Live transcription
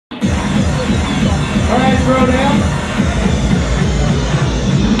Throwdown.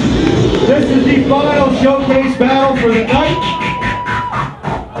 This is the final showcase battle for the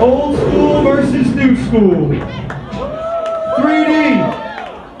night. Old school versus new school. 3D.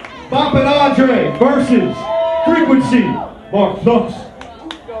 Boppin Andre versus Frequency. Mark Flux.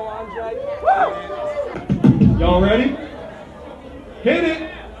 Y'all ready? Hit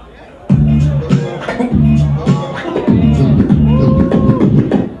it.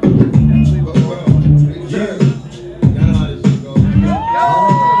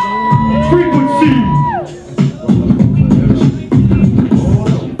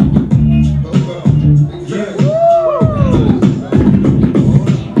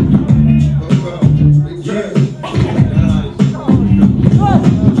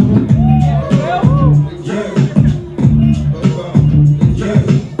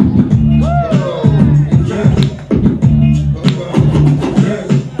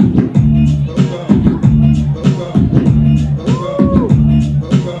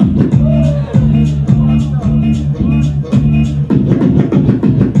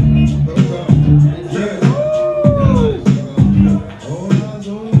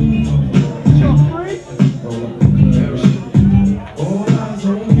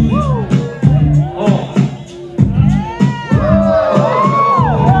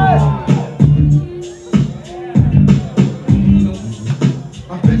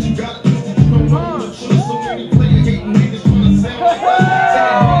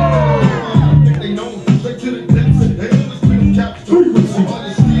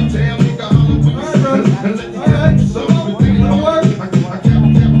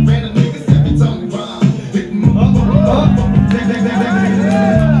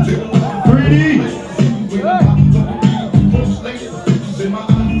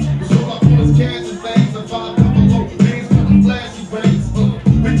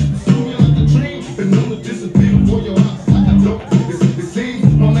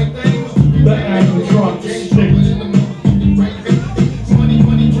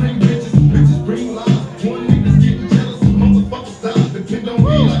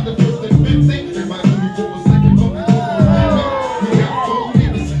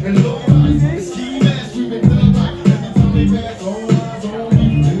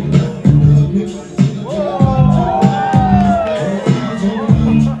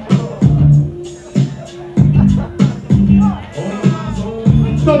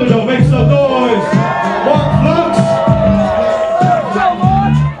 Thunderdome, make some noise! Mark Flux!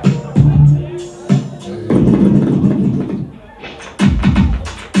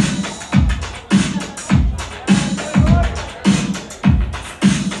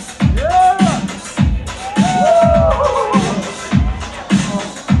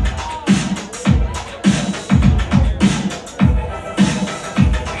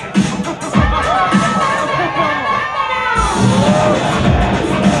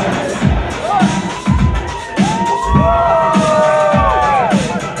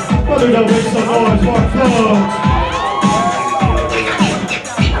 Thunderdome, make some noise, Mark Flux!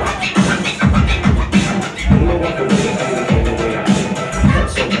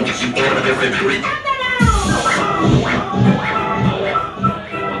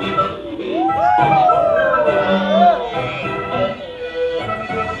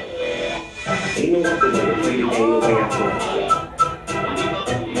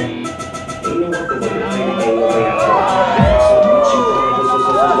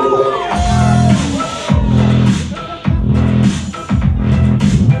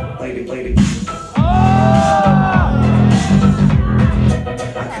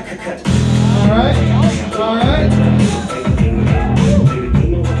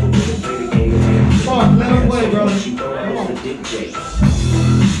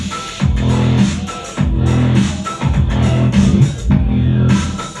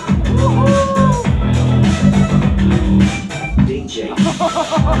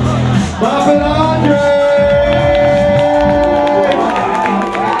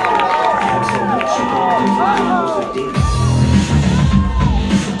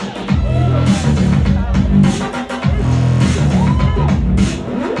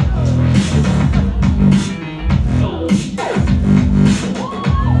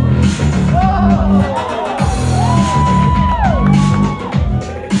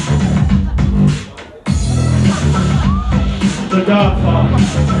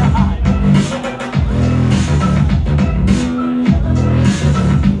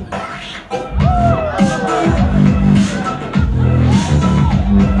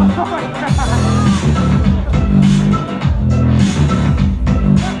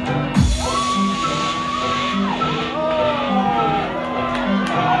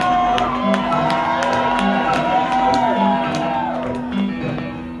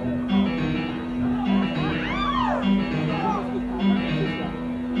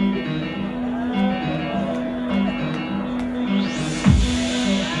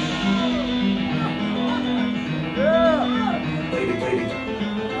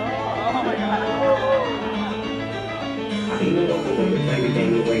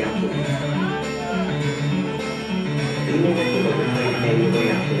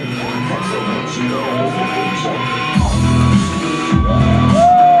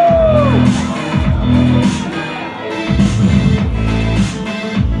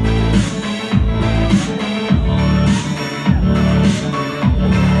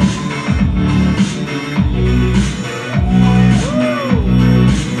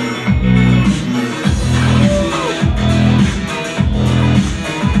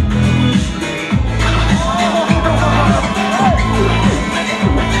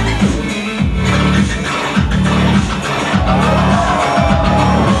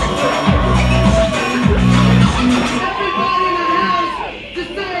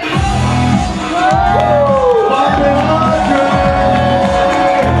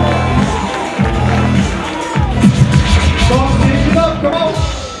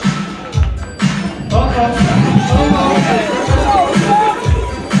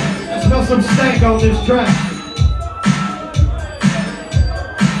 Some stank on this track.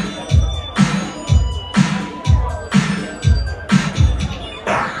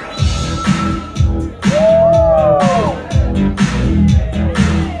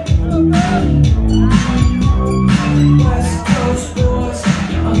 West Coast boys,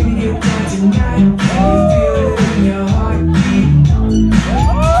 I'm gonna get down tonight. Can you feel it in your heartbeat?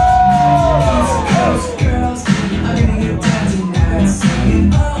 East Coast girls, I'm gonna get down tonight.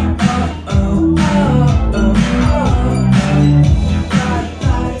 Singing oh oh oh oh oh oh. Bright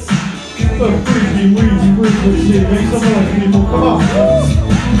lights, The freaky, weezy, freaky shit. Make some noise, people. Come on.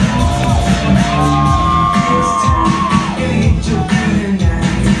 this time, gonna get you better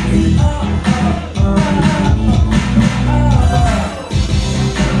tonight. Singing oh oh oh oh oh.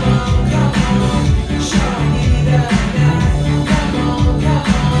 Come on, come on, show me the night. Come on,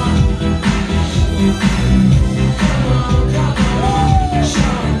 come on. Come on, come on,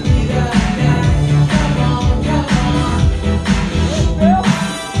 show me the night. Come on, come on.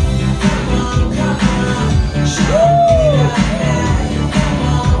 Come on, come on, show me the night. Come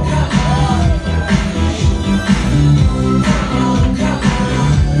on, come on. Come on, come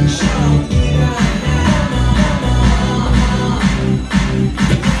on, show me the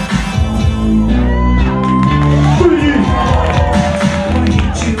Free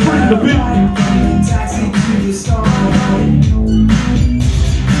the beat. taxi to the starlight.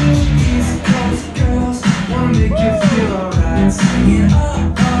 East Coast girls wanna make you feel alright. Singing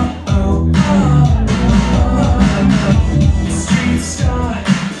oh oh oh oh. Street star,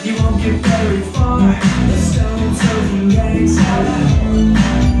 you won't get very far. The stone toes and legs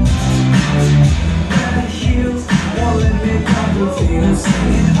red heels won't let me pop your feet.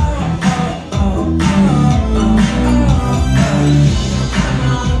 Singing oh oh oh oh oh oh. Come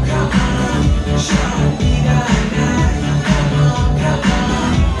on, come on, show me the night. Come on, come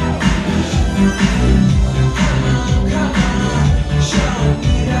on. Come on, come on, show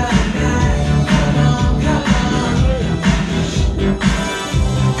me the night. Come on, come on.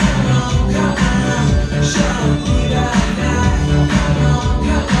 Come on, come on, show me the night. Come on,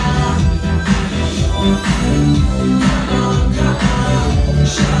 come on. Come on, come on,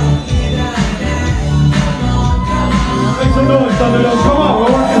 show me the night. Come on, come on. Make some noise, Thunderdome. Come on,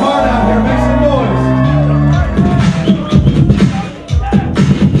 we're working hard out here. Make some noise.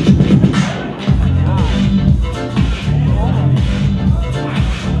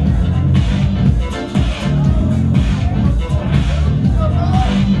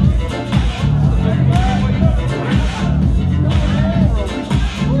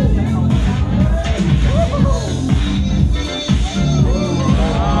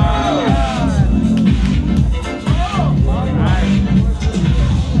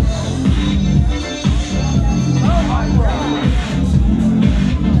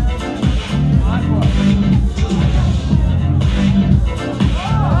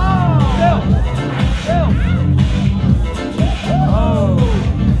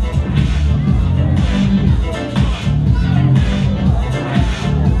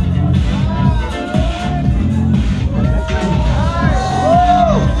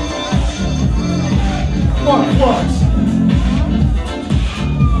 Come on, Flux.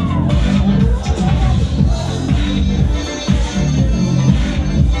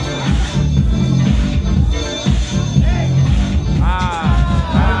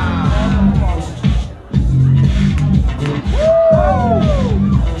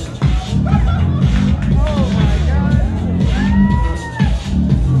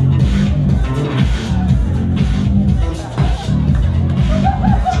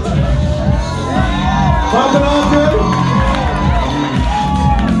 Poppin' Andre.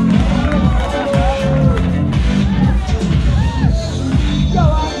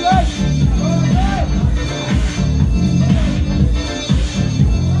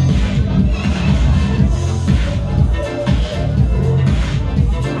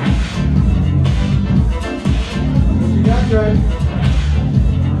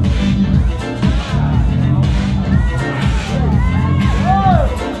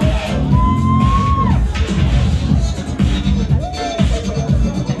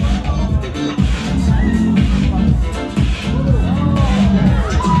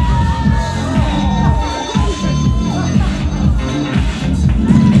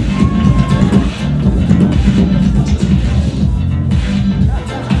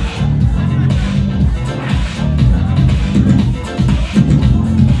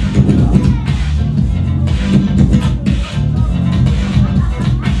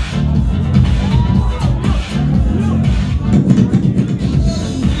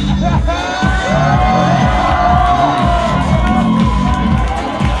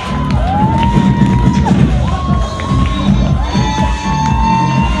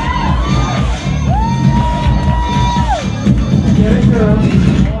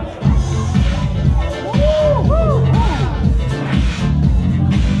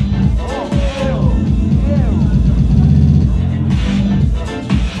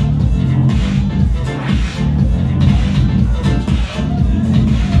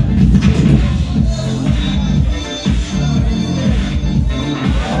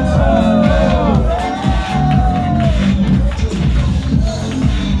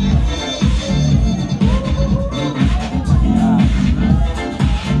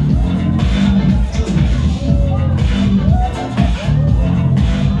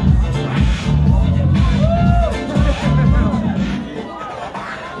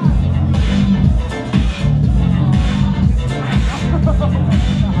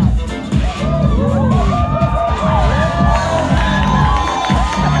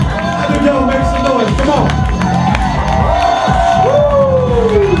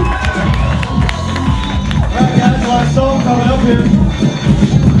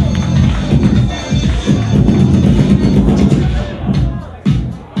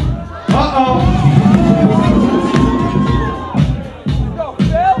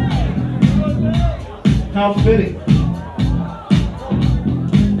 How fitting.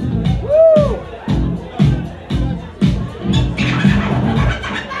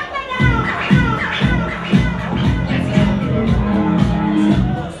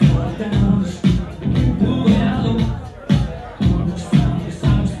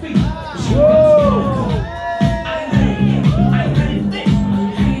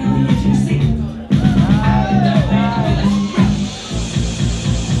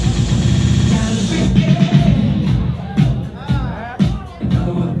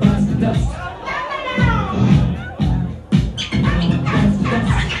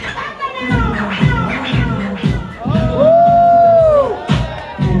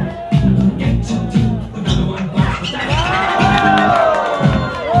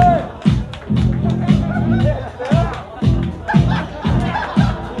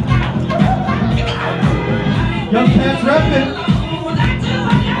 Young cats repping.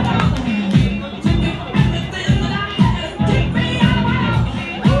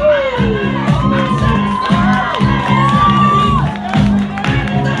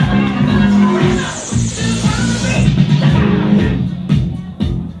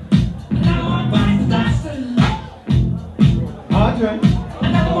 Andre.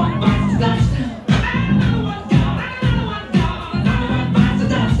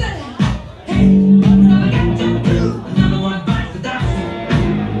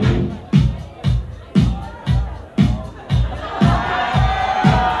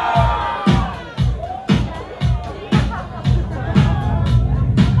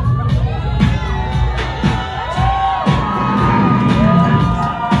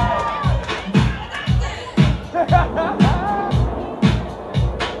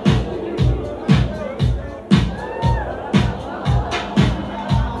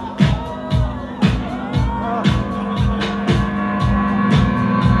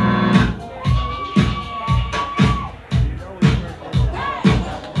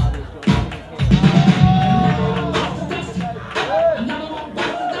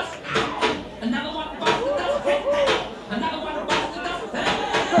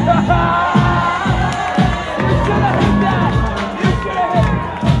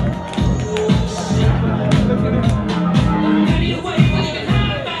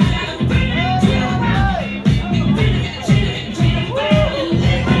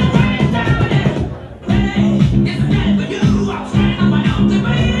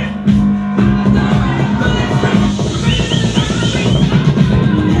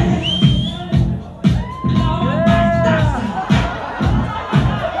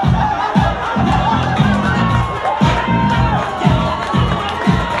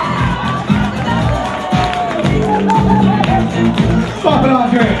 Stop it,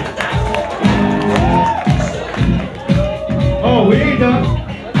 Andre. Oh, we ain't done.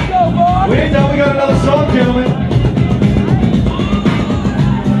 We ain't done. We got another song, gentlemen.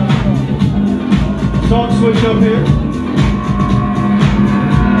 Song switch up here.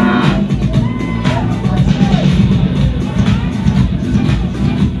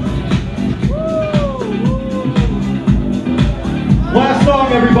 Last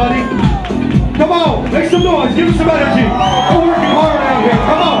song, everybody. Come on, make some noise, give us some energy. We're working hard out here,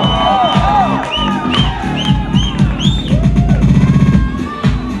 come on.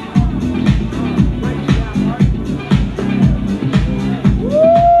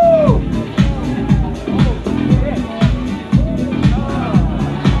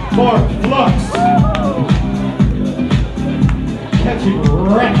 More Flux. Catching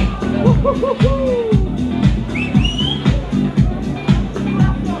wreck.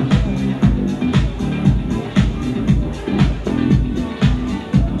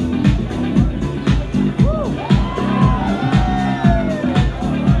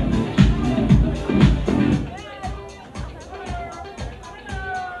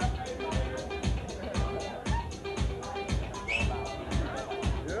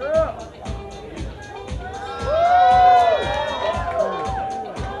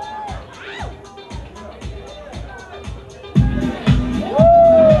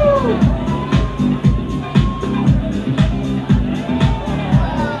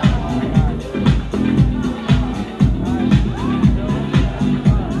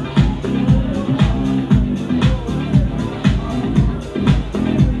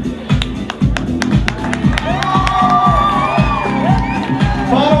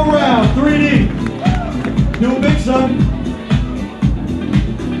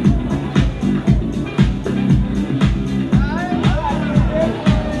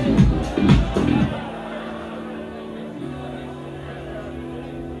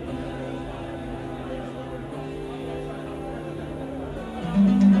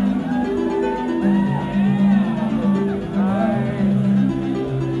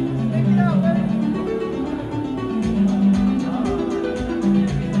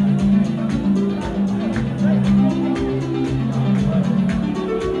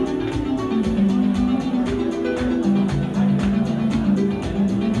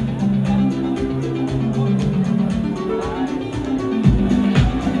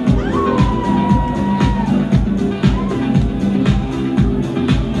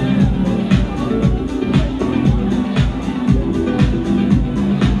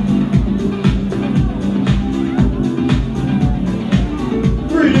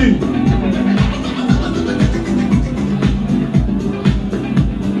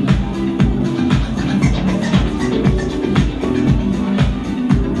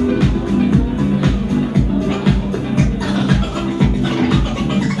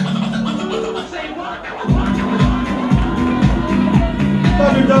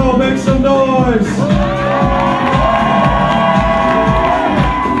 make some noise.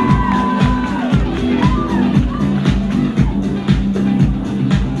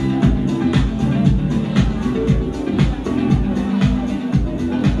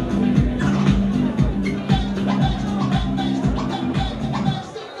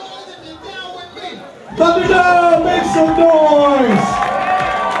 Thunderdome, make some noise!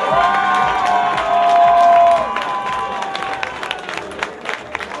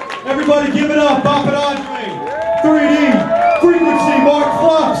 Everybody give it up, Boppin.